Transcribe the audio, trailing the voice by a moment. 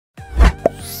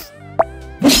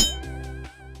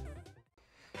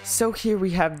So here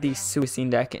we have the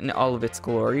Suicune deck in all of its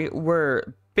glory,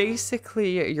 where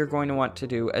basically you're going to want to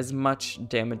do as much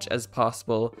damage as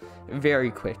possible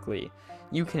very quickly.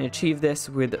 You can achieve this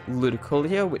with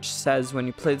Ludicolo, which says when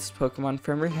you play this Pokemon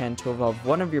from your hand to evolve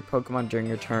one of your Pokemon during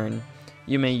your turn,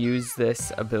 you may use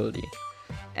this ability.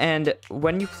 And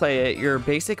when you play it, your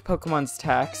basic Pokemon's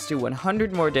attacks do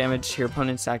 100 more damage to your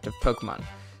opponent's active Pokemon.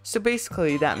 So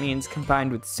basically that means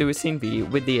combined with Suicune V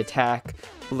with the attack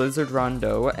Blizzard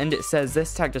Rondo, and it says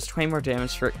this attack does 20 more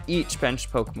damage for each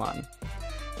benched Pokemon.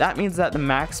 That means that the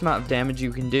max amount of damage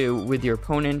you can do with your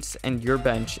opponents and your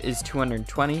bench is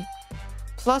 220,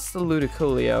 plus the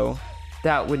Ludicolo,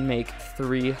 that would make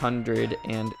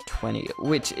 320,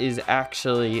 which is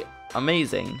actually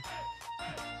amazing.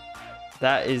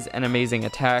 That is an amazing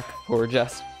attack for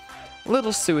just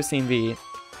little Suicune V.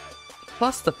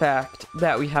 Plus the fact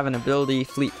that we have an ability,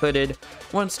 Fleet-Footed.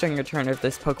 Once during your turn, if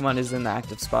this Pokemon is in the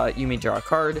active spot, you may draw a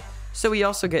card. So we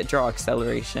also get draw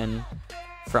acceleration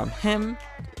from him.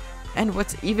 And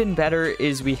what's even better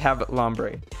is we have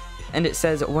Lombre. And it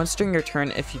says, once during your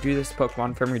turn, if you do this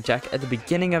Pokemon from your deck at the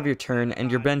beginning of your turn and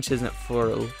your bench isn't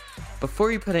full,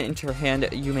 before you put it into your hand,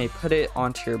 you may put it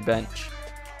onto your bench.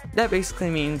 That basically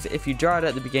means if you draw it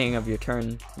at the beginning of your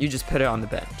turn, you just put it on the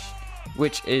bench,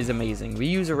 which is amazing. We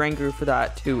use a Rangaroo for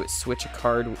that to switch a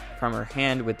card from our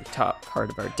hand with the top card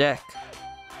of our deck.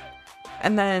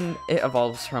 And then it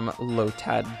evolves from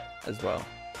Lotad as well.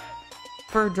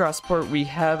 For draw support, we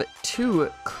have 2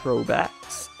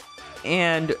 Crobats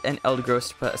and an Eldegoss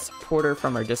to put a supporter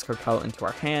from our discard pile into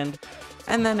our hand,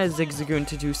 and then a Zigzagoon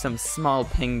to do some small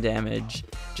ping damage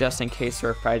just in case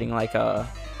we're fighting like a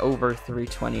over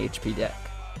 320 HP deck.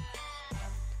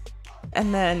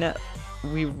 And then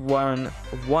we run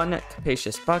 1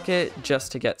 Capacious Bucket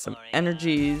just to get some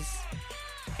energies,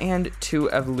 and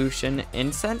 2 Evolution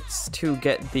Incense to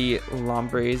get the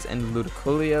Lombres and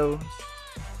Ludicolo.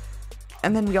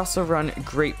 And then we also run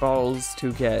Great Balls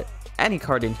to get any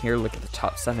card in here. Look at the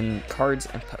top 7 cards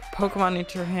and put Pokemon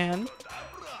into your hand.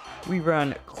 We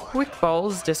run Quick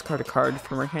Balls, discard a card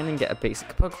from our hand and get a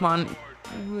basic Pokemon.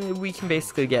 We can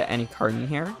basically get any card in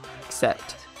here,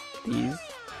 except these.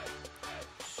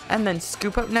 And then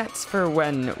Scoop Up Nets for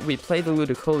when we play the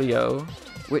Ludicolo,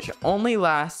 which only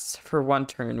lasts for 1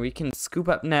 turn. We can Scoop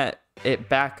Up Net it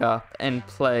back up and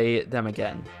play them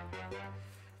again.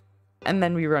 And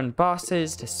then we run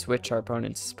Bosses to switch our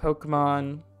opponent's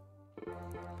Pokemon.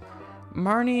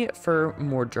 Marnie for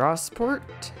more draw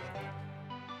support.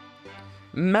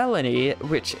 Melanie,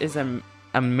 which is an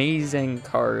amazing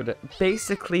card,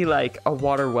 basically like a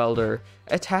water welder.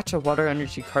 Attach a water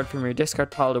energy card from your discard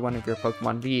pile to one of your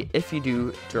Pokemon V. If you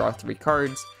do, draw 3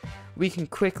 cards. We can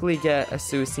quickly get a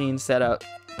Suicune set up,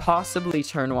 possibly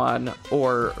turn 1,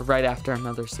 or right after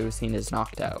another Suicune is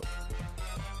knocked out.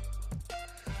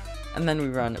 And then we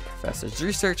run Professor's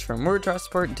Research for more draw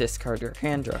support, discard your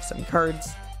hand, draw 7 cards.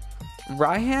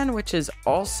 Raihan, which is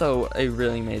also a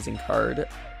really amazing card.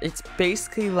 It's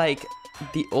basically like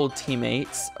the old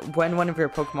teammates. When one of your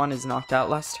Pokemon is knocked out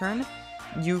last turn,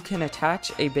 you can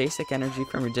attach a basic energy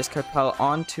from your discard pile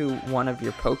onto one of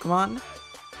your Pokemon.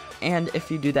 And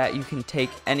if you do that, you can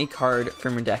take any card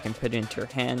from your deck and put it into your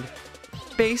hand.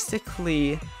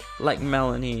 Basically like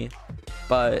Melanie,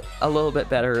 but a little bit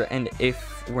better, and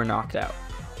if we're knocked out.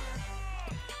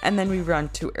 And then we run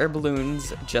 2 Air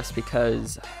Balloons just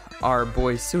because our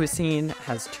boy Suicune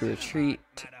has to retreat,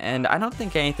 and I don't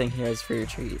think anything here is for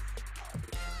retreat.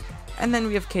 And then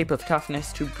we have Cape of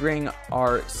Toughness to bring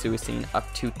our Suicune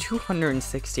up to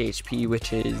 260 HP,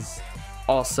 which is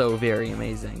also very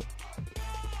amazing.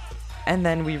 And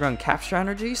then we run Capture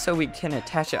Energy, so we can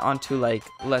attach it onto, like,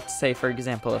 let's say for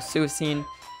example a Suicune,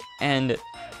 and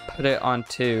put it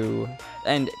onto,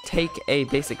 and take a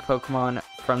basic Pokemon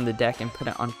from the deck and put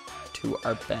it onto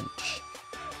our bench.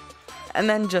 And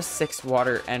then just 6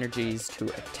 water energies to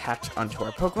attach onto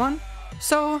our Pokemon.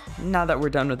 So now that we're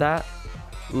done with that,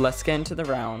 let's get into the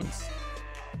rounds.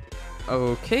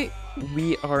 Okay,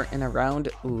 we are in a round.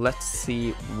 Let's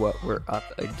see what we're up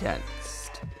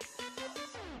against.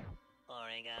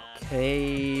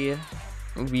 Okay,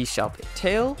 we shall pick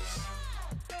Tails,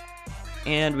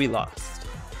 and we lost.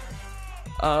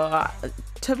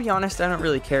 To be honest, I don't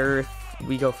really care if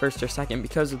we go first or second,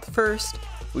 because with the first,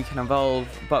 we can evolve,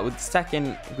 but with the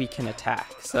second, we can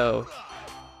attack. So,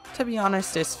 to be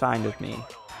honest, it's fine with me.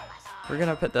 We're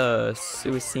gonna put the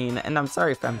Suicune, and I'm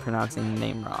sorry if I'm pronouncing the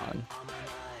name wrong,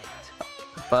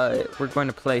 but we're going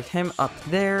to play him up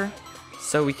there,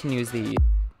 so we can use the...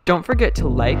 Don't forget to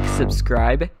like,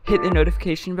 subscribe, hit the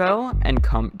notification bell, and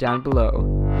comment down below.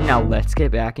 Now let's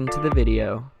get back into the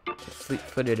video.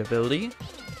 Fleet-Footed ability.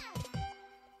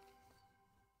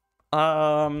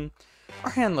 Our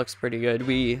hand looks pretty good.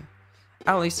 We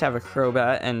at least have a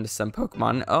Crobat and some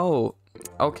Pokemon. Oh,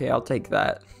 okay, I'll take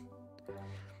that.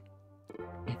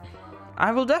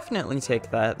 I will definitely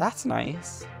take that. That's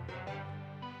nice.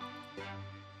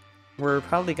 We're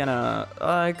probably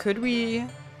gonna, could we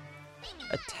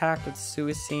attack with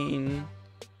Suicune?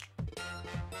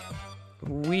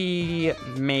 We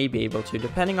may be able to,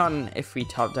 depending on if we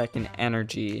top deck an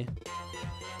energy.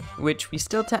 Which we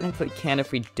still technically can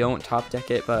if we don't top deck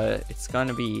it, but it's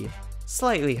gonna be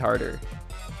slightly harder.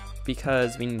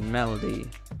 Because we need Melody.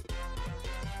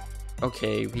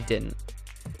 Okay, we didn't.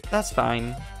 That's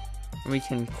fine. We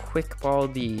can quick ball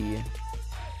the...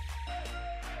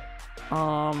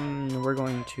 we're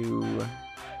going to...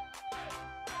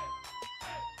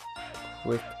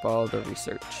 quick ball the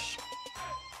research.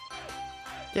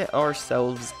 Get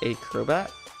ourselves a Crobat.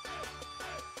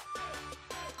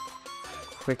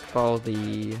 Quick ball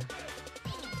the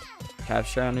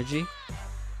capture energy.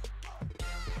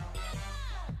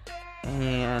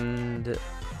 And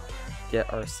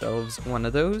get ourselves one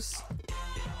of those.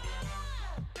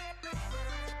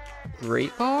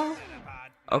 Great ball?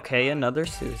 Okay, another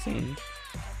Suicune.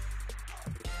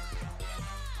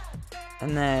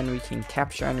 And then we can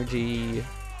capture energy,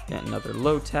 get another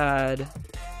Lotad.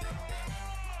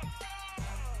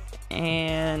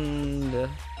 And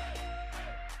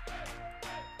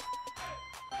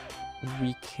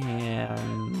we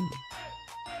can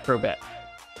Crobat.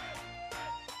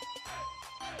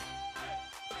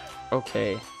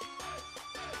 Okay.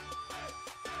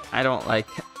 I don't like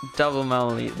double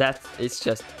Melody. It's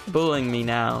just bullying me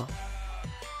now.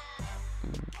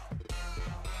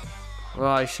 Well,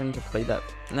 I shouldn't have played that.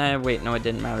 Nah, wait, no, it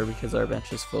didn't matter because our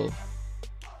bench is full.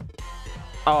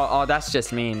 Oh, that's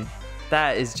just mean.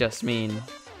 That is just mean.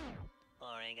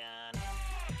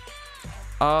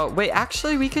 Wait,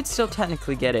 actually, we could still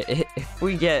technically get it if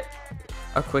we get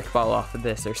a quick ball off of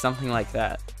this or something like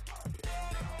that.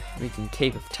 We can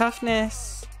Cape of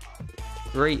Toughness.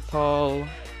 Great ball.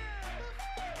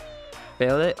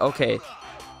 Failed it? Okay.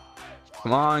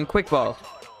 Come on, quick ball.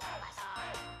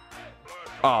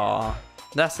 Aw,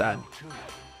 that's sad.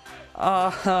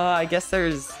 I guess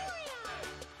there's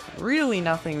really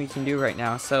nothing we can do right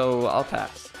now, so I'll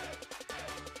pass.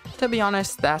 To be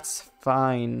honest, that's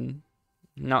fine.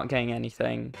 Not getting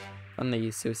anything on the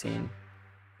Suicune.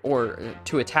 Or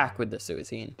to attack with the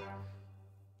Suicune.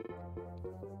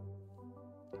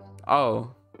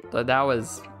 Oh, that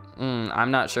was... I'm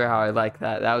not sure how I like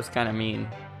that. That was kind of mean.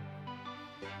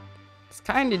 It's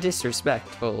kind of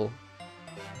disrespectful.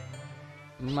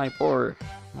 My poor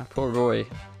boy.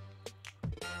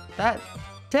 That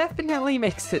definitely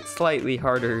makes it slightly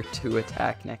harder to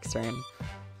attack next turn.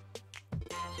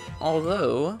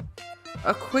 Although,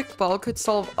 a quick ball could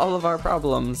solve all of our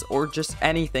problems, or just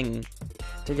anything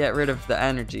to get rid of the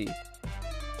energy.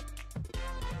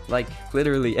 Like,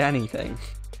 literally anything.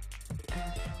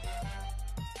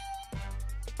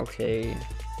 Okay.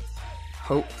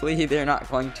 Hopefully they're not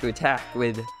going to attack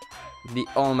with the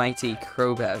almighty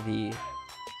Crobat V.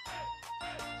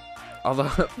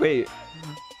 Although, wait.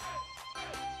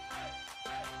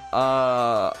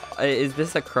 Is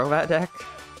this a Crobat deck?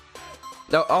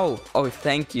 No, oh,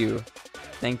 thank you.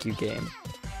 Thank you, game.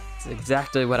 It's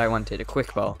exactly what I wanted, a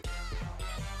quick ball.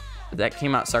 That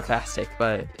came out sarcastic,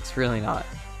 but it's really not.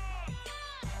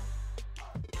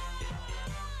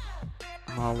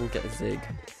 Oh, we'll get a Zig.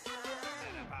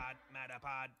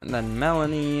 And then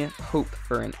Melanie, hope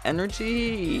for an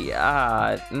energy.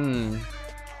 No.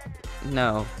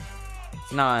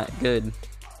 It's not good.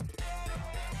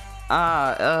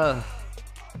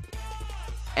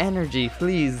 Energy,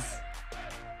 please.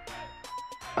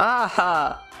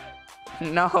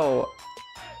 No.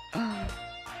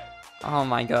 Oh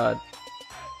my god.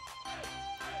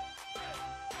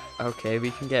 Okay,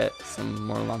 we can get some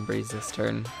more Lumbrees this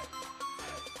turn.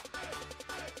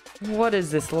 What is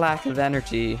this lack of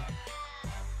energy?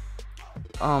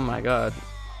 Oh my god.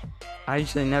 I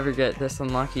usually never get this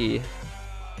unlucky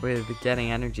with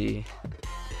getting energy.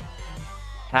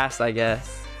 Pass, I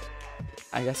guess.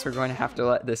 I guess we're going to have to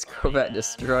let this Crobat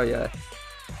destroy us.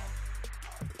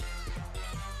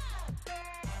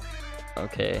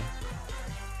 Okay.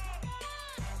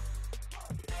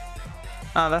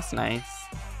 Oh, that's nice.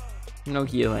 No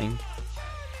healing.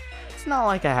 It's not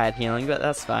like I had healing, but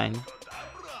that's fine.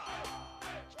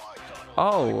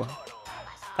 Oh,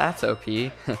 that's OP.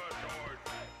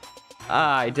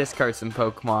 I discard some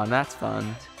Pokemon. That's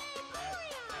fun.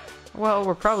 Well,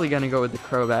 we're probably gonna go with the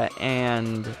Crobat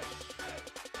and...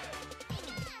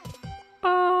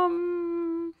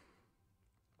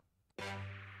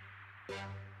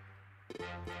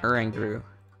 Oranguru.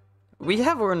 We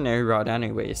have Ordinary Rod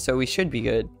anyway, so we should be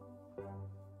good.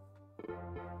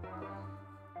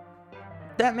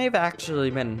 That may have actually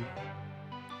been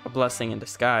a blessing in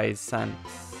disguise, since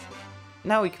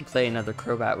now we can play another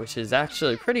Crobat, which is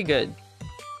actually pretty good.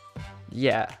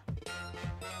 Yeah.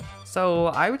 So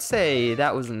I would say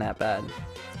that wasn't that bad.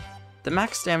 The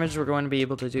max damage we're going to be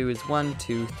able to do is 1,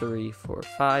 2, 3, 4,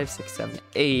 5, 6, 7,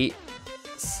 8.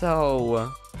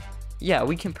 So yeah,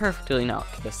 we can perfectly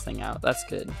knock this thing out. That's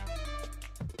good.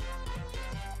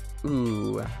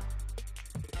 Ooh.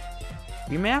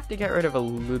 We may have to get rid of a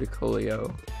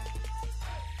Ludicolo.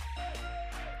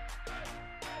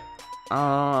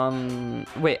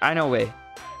 Wait, I know a way.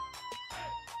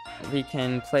 We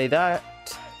can play that.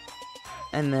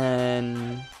 And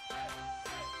then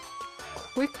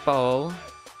Quick Ball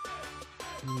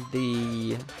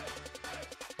the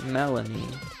Melanie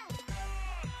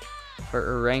for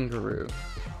Oranguru.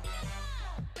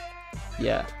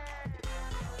 Yeah.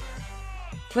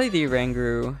 Play the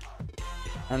Oranguru.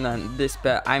 And then this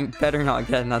bet, I better not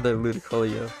get another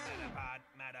Ludicolo.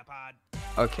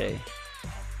 Okay.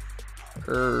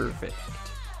 Perfect.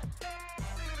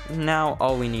 Now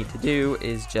all we need to do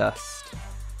is just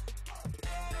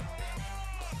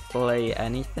play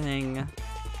anything.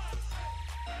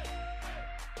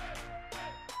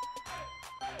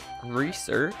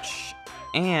 Research.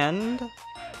 And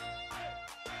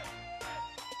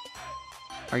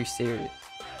are you serious?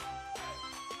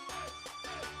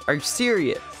 Are you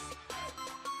serious?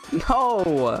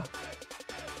 No!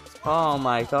 Oh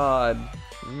my god.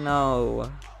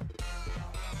 No.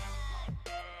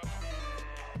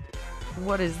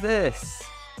 What is this?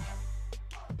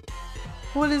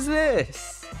 What is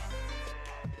this?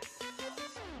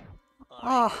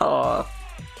 Oh.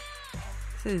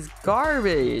 This is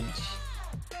garbage.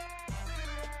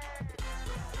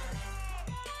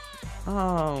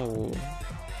 Oh.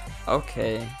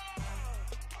 Okay.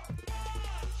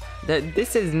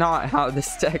 This is not how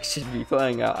this deck should be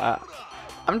playing out.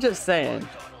 I'm just saying.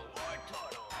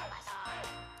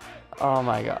 Oh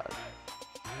my god.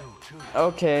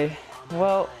 Okay.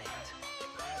 Well,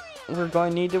 we're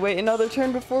going to need to wait another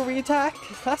turn before we attack.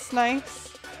 That's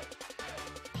nice.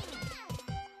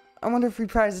 I wonder if we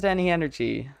prized any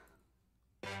energy.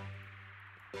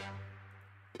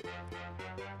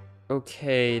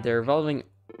 Okay, they're evolving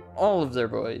all of their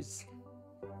boys.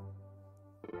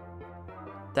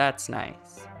 That's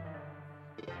nice.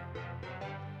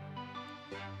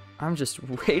 I'm just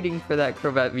waiting for that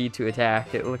Crobat V to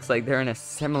attack. It looks like they're in a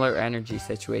similar energy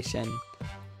situation,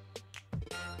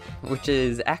 which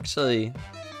is actually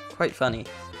quite funny.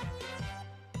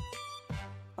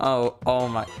 Oh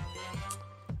my.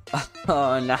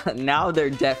 Oh, now they're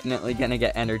definitely gonna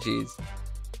get energies.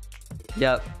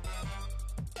 Yep.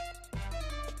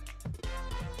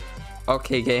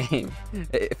 Okay, game.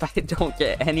 If I don't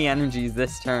get any energies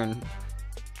this turn.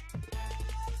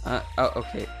 Oh,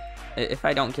 okay. If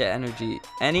I don't get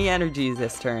any energies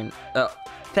this turn. Oh,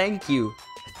 thank you.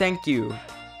 Thank you.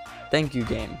 Thank you,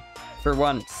 game. For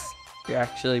once, you're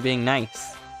actually being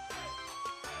nice.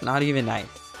 Not even nice.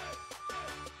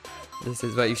 This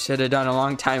is what you should have done a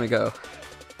long time ago.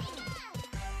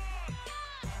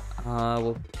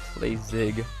 We'll play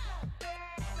Zig.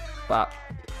 Bop.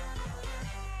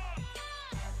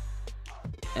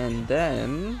 And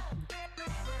then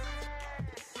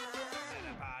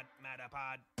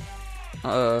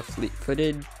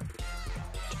Fleet-footed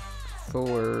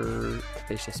for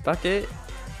Capacious Bucket.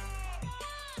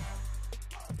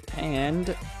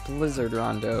 And Blizzard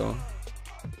Rondo.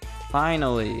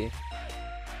 Finally.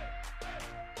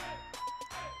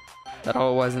 That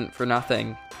all wasn't for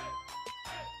nothing.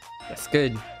 That's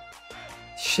good.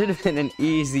 Should have been an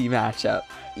easy matchup.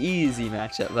 Easy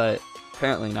matchup, but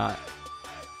apparently not.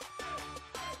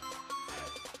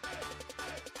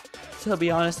 To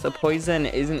be honest, the poison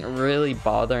isn't really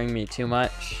bothering me too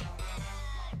much.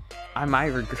 I might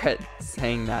regret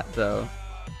saying that though.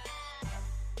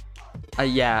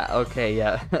 Yeah, okay,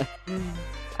 yeah.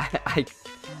 I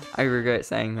regret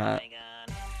saying that.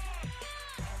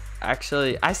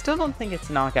 Actually, I still don't think it's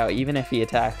knockout even if he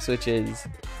attacks, which is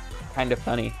kind of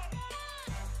funny.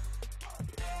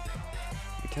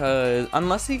 Because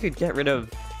unless he could get rid of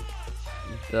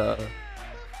the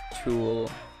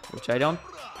tool, which I don't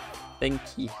think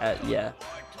he had. Yeah,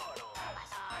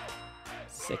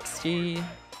 60.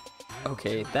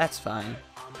 Okay, that's fine.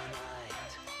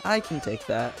 I can take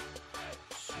that.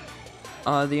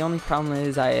 The only problem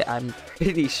is I'm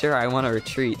pretty sure I want to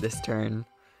retreat this turn,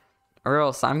 or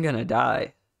else I'm gonna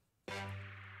die.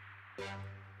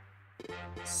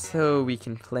 So we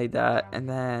can play that and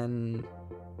then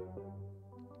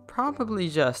probably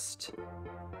just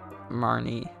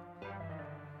Marnie.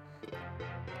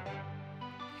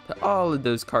 But all of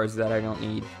those cards that I don't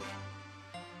need.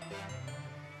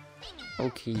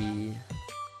 Okay.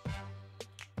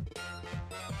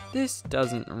 This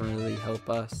doesn't really help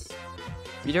us.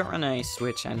 We don't run any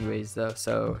switch anyways though,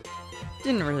 so it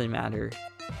didn't really matter.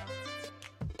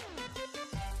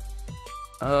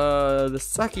 The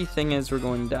sucky thing is we're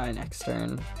going to die next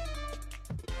turn.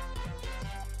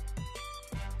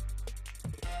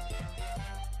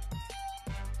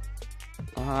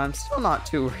 I'm still not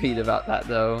too worried about that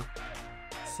though,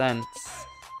 since,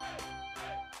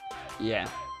 yeah.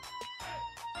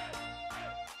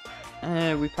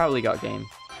 We probably got game.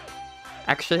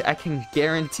 Actually, I can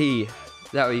guarantee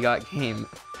that we got game.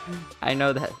 I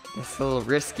know that it's a little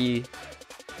risky,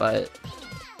 but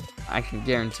I can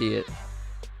guarantee it.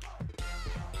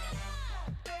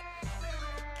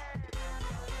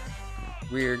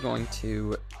 We're going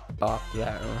to bop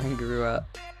that Rangaroo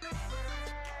up.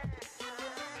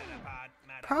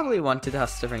 Probably wanted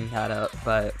us to bring that up,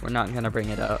 but we're not gonna bring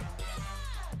it up.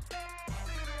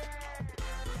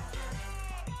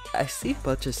 I see a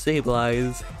bunch of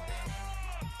Sableyes.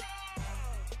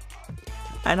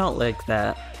 I don't like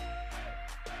that.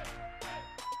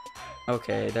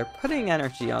 Okay, they're putting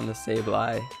energy on the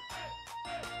Sableye.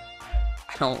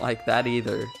 I don't like that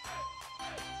either.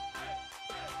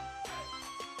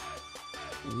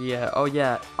 Yeah, oh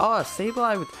yeah. Oh, a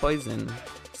Sableye with poison.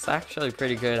 It's actually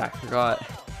pretty good, I forgot.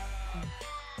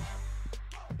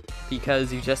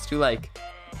 Because you just do like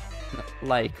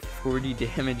 40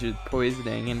 damage with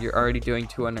poisoning and you're already doing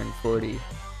 240.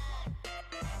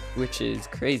 Which is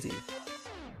crazy.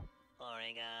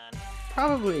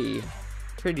 Probably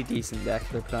pretty decent deck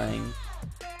they're playing.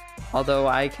 Although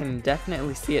I can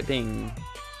definitely see it being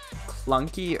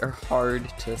clunky or hard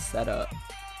to set up.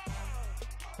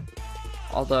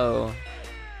 Although,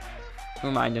 who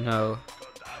am I to know?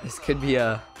 This could be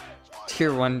a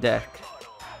tier 1 deck,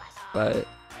 but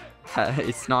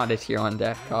it's not a tier 1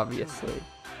 deck, obviously.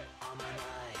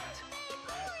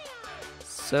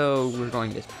 So we're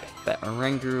going to pick that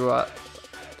Rangaroo up,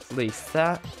 place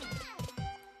that,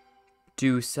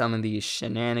 do some of these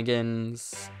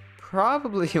shenanigans,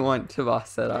 probably want to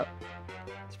boss that up.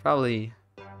 It's probably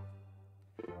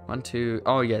 1, 2,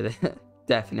 oh yeah,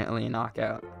 definitely a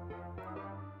knockout.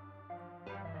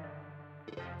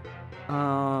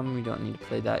 We don't need to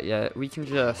play that yet. We can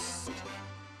just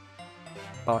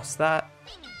boss that.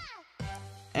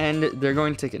 And they're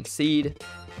going to concede.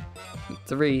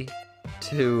 3,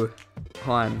 2,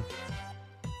 1.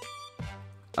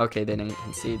 Okay, they didn't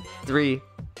concede. 3,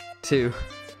 2,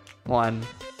 1.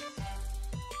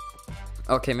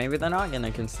 Okay, maybe they're not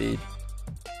gonna concede.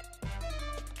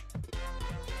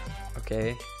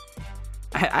 Okay.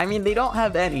 I mean, they don't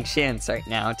have any chance right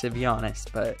now, to be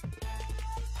honest, but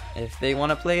if they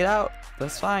want to play it out,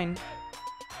 that's fine.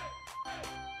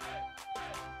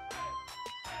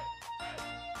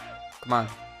 Come on.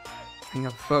 Bring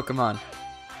up a Pokemon.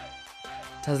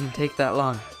 Doesn't take that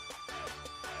long.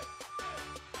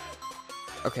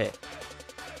 Okay.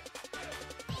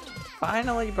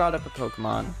 Finally brought up a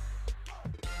Pokemon.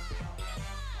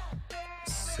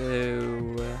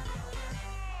 So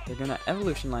they're gonna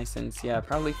evolution license, yeah,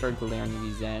 probably for Galarian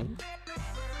Weezing.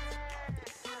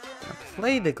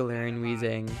 Play the Galarian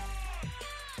Weezing.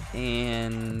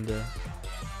 And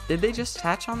did they just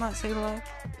attach on that Sableye?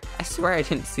 I swear I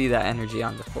didn't see that energy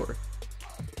on before.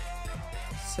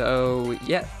 So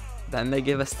yeah, then they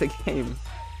give us the game.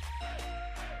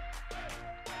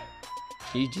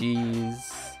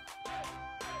 GG's.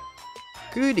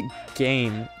 Good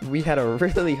game. We had a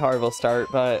really horrible start,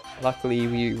 but luckily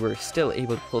we were still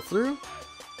able to pull through.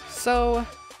 So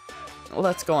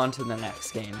let's go on to the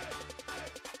next game.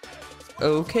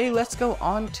 Okay, let's go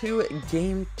on to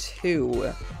game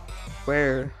 2,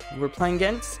 where we're playing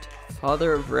against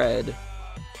Father of Red.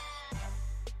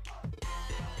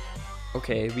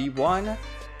 Okay, we won,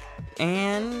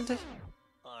 and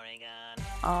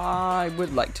I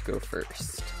would like to go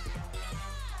first.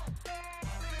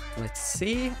 Let's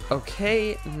see.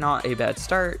 Okay, not a bad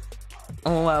start.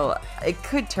 Well, it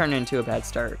could turn into a bad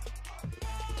start.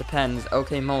 Depends.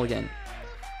 Okay, Mulligan.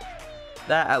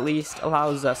 That at least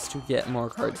allows us to get more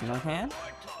cards in our hand,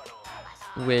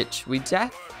 which we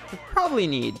probably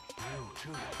need.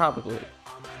 Probably.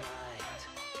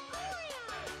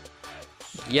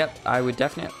 Yep, I would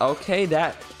definitely. Okay,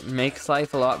 that makes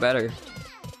life a lot better.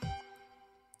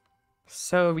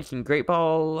 So we can Great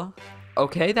Ball.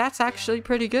 Okay, that's actually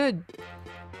pretty good.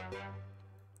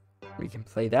 We can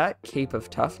play that. Cape of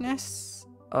Toughness.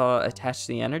 Attach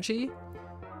the energy.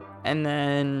 And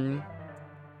then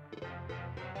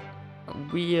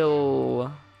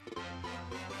we'll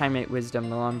Primate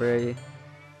Wisdom, the Lombre.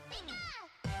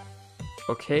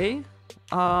 Okay.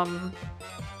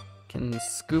 Can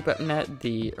scoop up net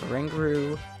the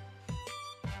Oranguru.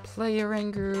 Play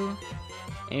Oranguru.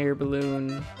 Air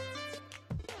Balloon.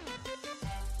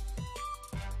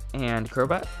 And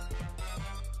Crobat.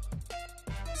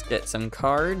 Let's get some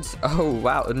cards. Oh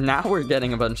wow, now we're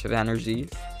getting a bunch of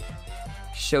energies.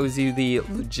 Shows you the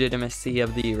legitimacy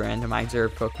of the randomizer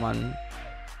Pokemon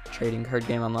trading card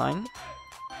game online.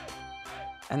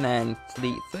 And then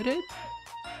Fleet-Footed.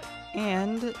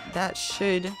 And that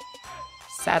should,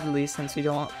 sadly, since we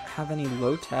don't have any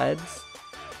Lotads,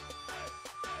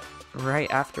 right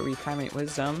after we Primate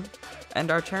Wisdom,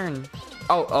 end our turn.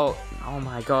 Oh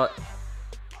my god.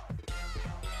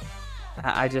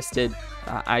 I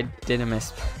did a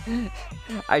miss.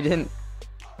 I didn't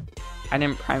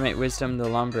Primate Wisdom the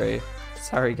Lombre.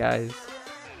 Sorry guys.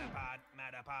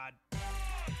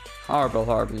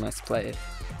 Horrible misplay.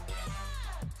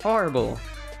 Horrible.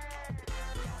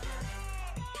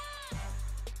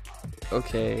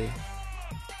 Okay.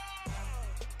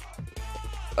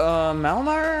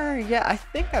 Malamar? Yeah, I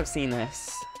think I've seen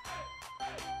this.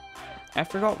 I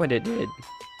forgot what it did.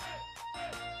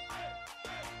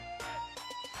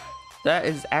 That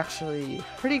is actually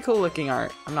pretty cool looking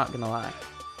art, I'm not gonna lie.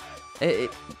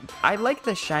 I like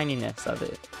the shininess of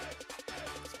it.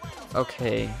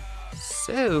 Okay,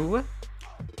 so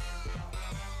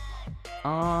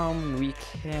we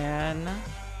can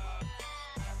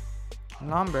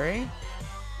Lombre.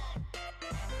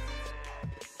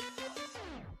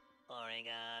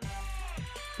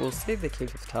 We'll save the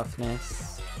Cake of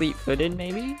Toughness. Fleet-Footed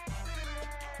maybe?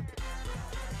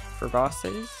 For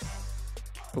bosses.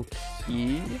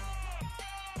 Okay.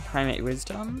 Primate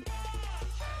Wisdom.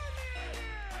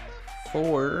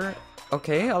 4.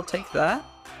 Okay, I'll take that.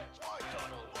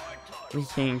 We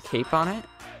can cape on it.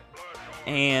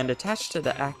 And attach to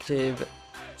the active.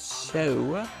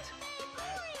 So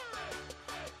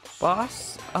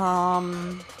boss?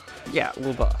 Yeah,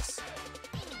 we'll boss.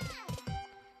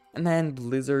 And then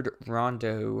Blizzard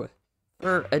Rondo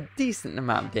for a decent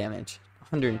amount of damage.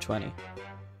 120.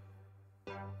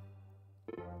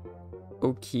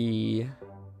 Okay.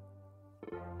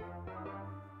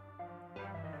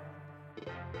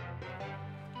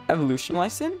 Evolution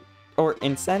License? Or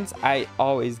Incense? I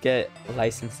always get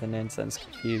License and Incense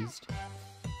confused.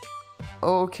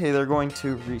 Okay, they're going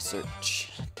to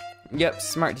research. Yep,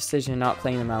 smart decision not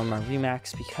playing the Malamar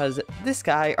Remax because this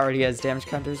guy already has damage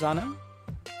counters on him.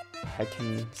 I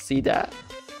can see that.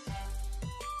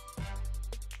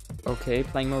 Okay,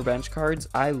 playing more bench cards.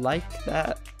 I like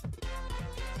that.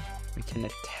 We can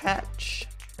attach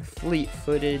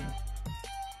Fleet-Footed.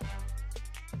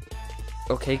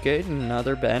 Okay, good.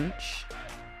 Another bench.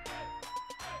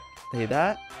 Play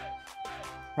that.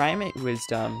 Primate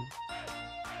Wisdom.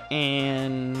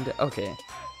 And okay.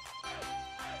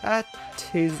 That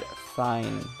is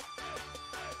fine.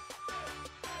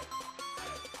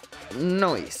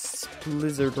 Nice.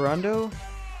 Blizzard Rondo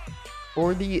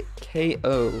for the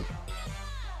KO.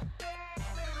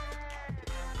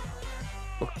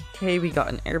 Okay, we got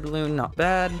an air balloon, not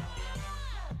bad.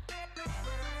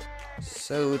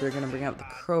 So they're gonna bring out the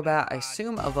Crobat, I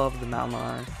assume evolve the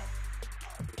Malamar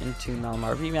into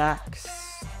Malamar Remax.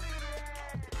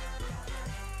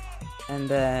 And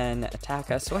then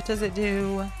attack us. What does it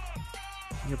do?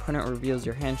 Your opponent reveals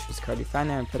your hand, choose a card you find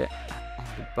there, and put it on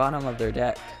the bottom of their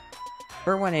deck.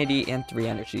 For 180 and 3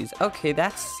 energies. Okay,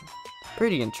 that's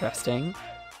pretty interesting.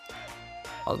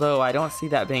 Although I don't see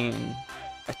that being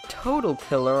a total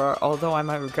killer, although I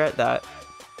might regret that.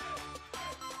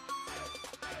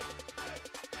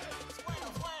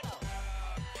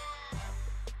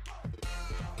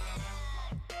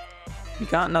 We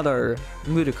got another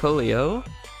Ludicolo.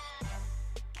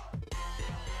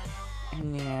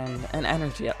 And an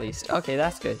energy at least. Okay,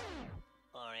 that's good.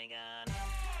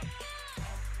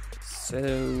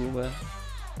 So,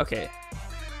 okay.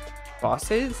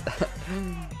 Bosses?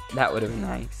 That would have been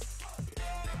nice.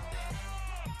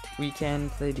 We can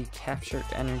play the captured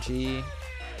energy.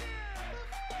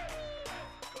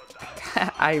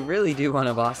 I really do want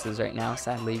a bosses right now.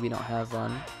 Sadly, we don't have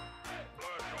one.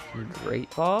 Great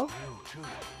Ball.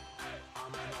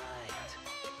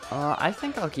 I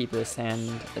think I'll keep this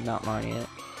and not marry it.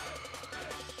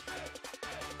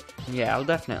 Yeah, I'll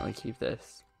definitely keep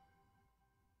this.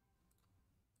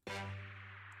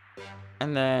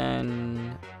 And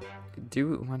then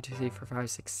do 1, 2, 3, 4, 5,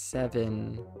 6,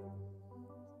 7.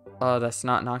 Oh, that's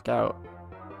not knockout.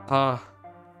 Oh,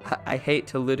 I hate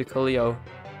to Ludicolo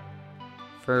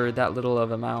for that little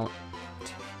of amount.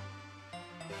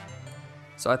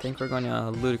 So I think we're going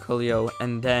to Ludicolo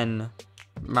and then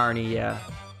Marnie, yeah.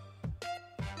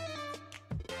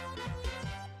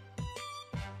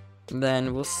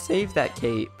 Then we'll save that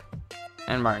cape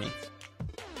and Marnie.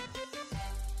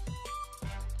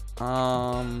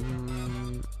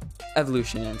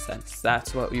 Evolution incense.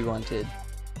 That's what we wanted.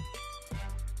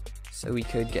 So we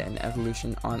could get an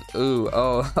evolution on. Ooh,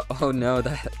 oh no,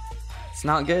 it's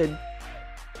not good.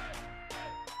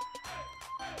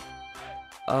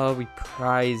 Oh, we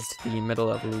prized the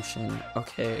middle evolution.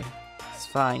 Okay, it's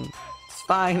fine. It's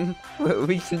fine.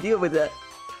 We can deal with it.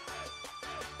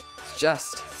 It's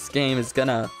just this game is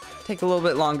gonna take a little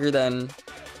bit longer than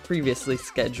previously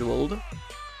scheduled.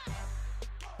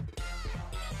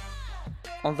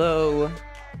 Although,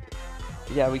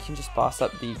 yeah, we can just boss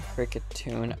up the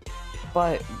Cricketune,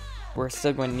 but we're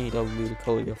still going to need a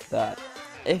Ludicolo for that,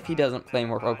 if he doesn't play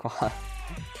more Pokemon.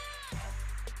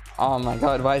 Oh my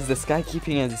god, why is this guy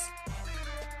keeping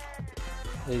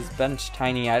his bench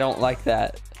tiny? I don't like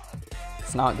that.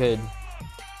 It's not good.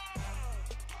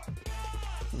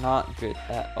 Not good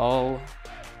at all.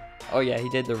 Oh yeah, he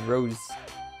did the rose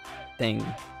thing.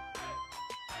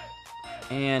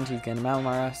 And he's gonna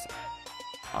Malamar us.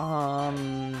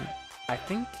 I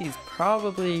think he's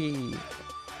probably...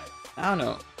 I don't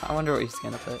know. I wonder what he's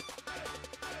gonna put.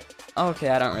 Okay,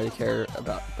 I don't really care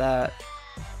about that.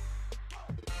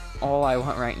 All I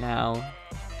want right now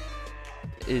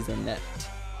is a net.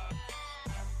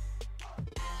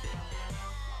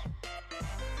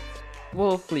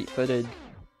 Well, fleet-footed.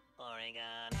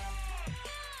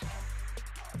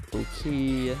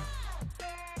 Okay.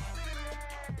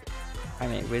 I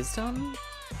made wisdom.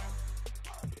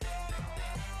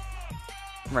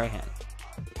 Right hand.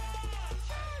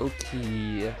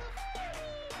 Okay.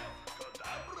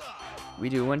 We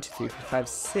do 1, 2, 3, 4, 5,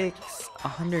 6,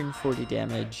 140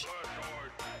 damage.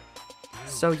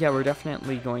 So yeah, we're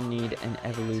definitely going to need an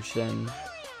evolution.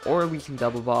 Or we can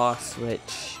double boss,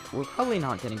 which we're probably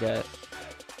not going to get.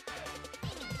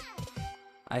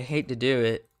 I hate to do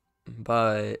it,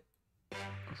 but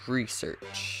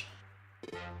research.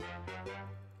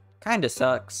 Kinda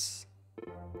sucks.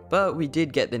 But we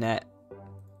did get the net,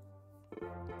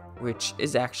 which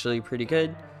is actually pretty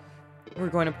good. We're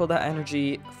going to pull that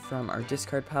energy from our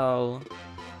discard pile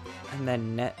and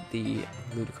then net the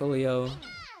Ludicolo.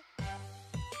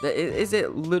 Is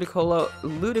it Ludicolo or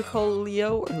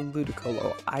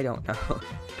Ludicolo? I don't know.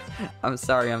 I'm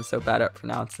sorry, I'm so bad at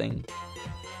pronouncing.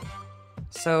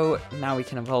 So now we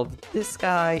can evolve this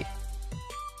guy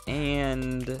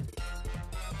and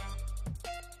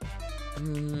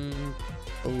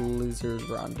Blizzard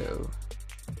Rondo.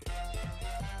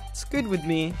 It's good with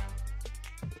me.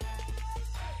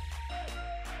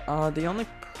 The only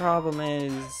problem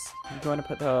is I'm going to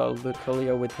put the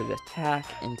Ludicolo with his attack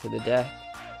into the deck,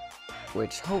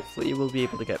 which hopefully we'll be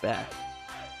able to get back.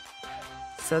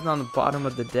 It says on the bottom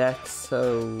of the deck,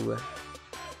 so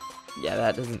yeah,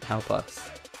 that doesn't help us.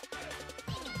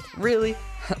 Really?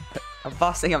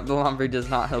 Bossing up the lumber does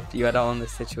not help you at all in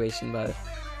this situation, but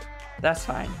that's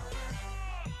fine.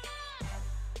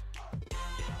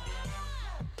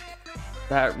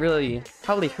 That really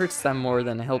probably hurts them more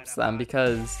than it helps them,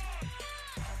 because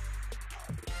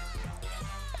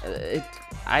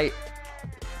I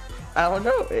don't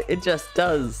know, it just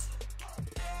does.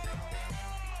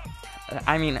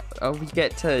 I mean, we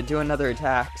get to do another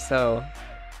attack, so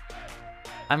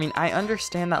I mean, I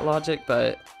understand that logic,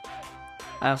 but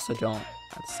I also don't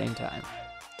at the same time.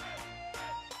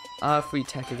 If we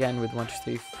attack again with 1, 2,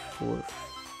 3, 4,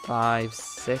 5,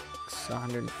 6,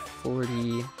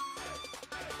 140.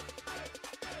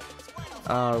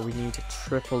 We need to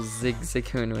triple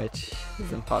Suicune, which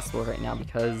is impossible right now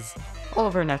because all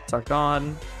of our nets are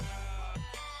gone.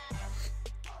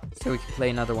 So we can play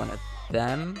another one of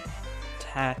them.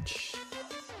 Attach.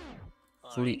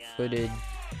 Fleet-footed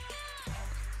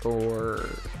for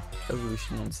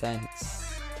Evolution and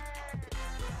Sense.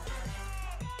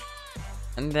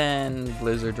 And then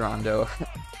Blizzard Rondo.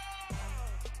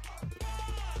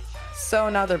 So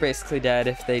now they're basically dead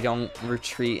if they don't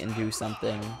retreat and do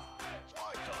something.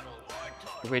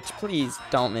 Which, please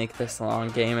don't make this a long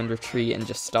game and retreat and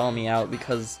just stall me out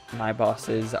because my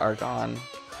bosses are gone.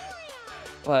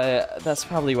 But that's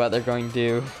probably what they're going to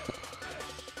do.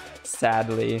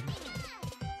 Sadly.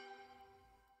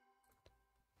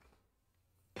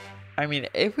 I mean,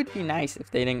 it would be nice if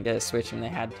they didn't get a switch and they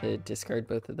had to discard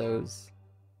both of those.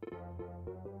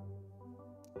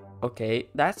 Okay,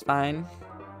 that's fine.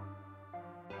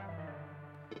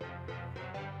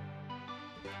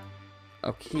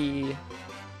 Okay.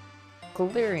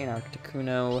 Galarian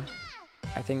Articuno.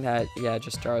 I think that, yeah,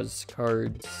 just draws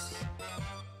cards.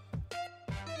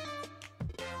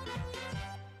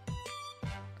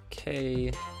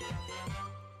 Okay.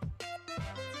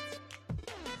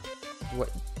 What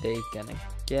they gonna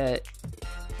get?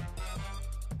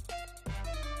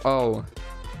 Oh,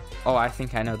 I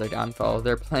think I know their downfall.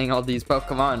 They're playing all these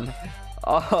Pokemon.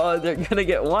 Oh, they're gonna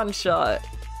get one shot.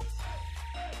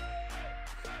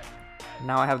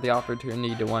 Now I have the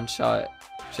opportunity to one shot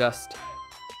just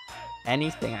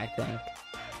anything, I think.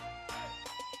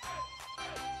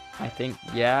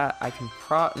 Yeah, I can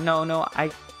no, I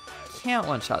can't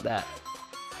one shot that.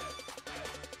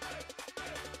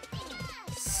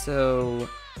 So,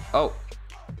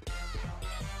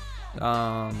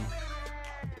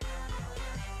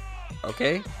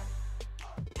 okay.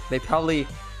 They probably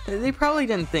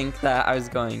didn't think that I was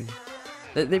going.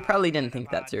 They probably didn't think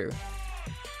that through.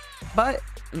 But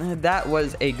that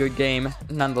was a good game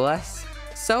nonetheless.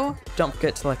 So don't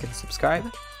forget to like and subscribe.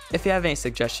 If you have any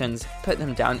suggestions, put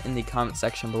them down in the comment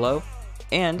section below.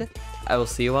 And I will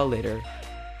see you all later.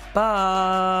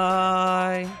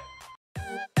 Bye!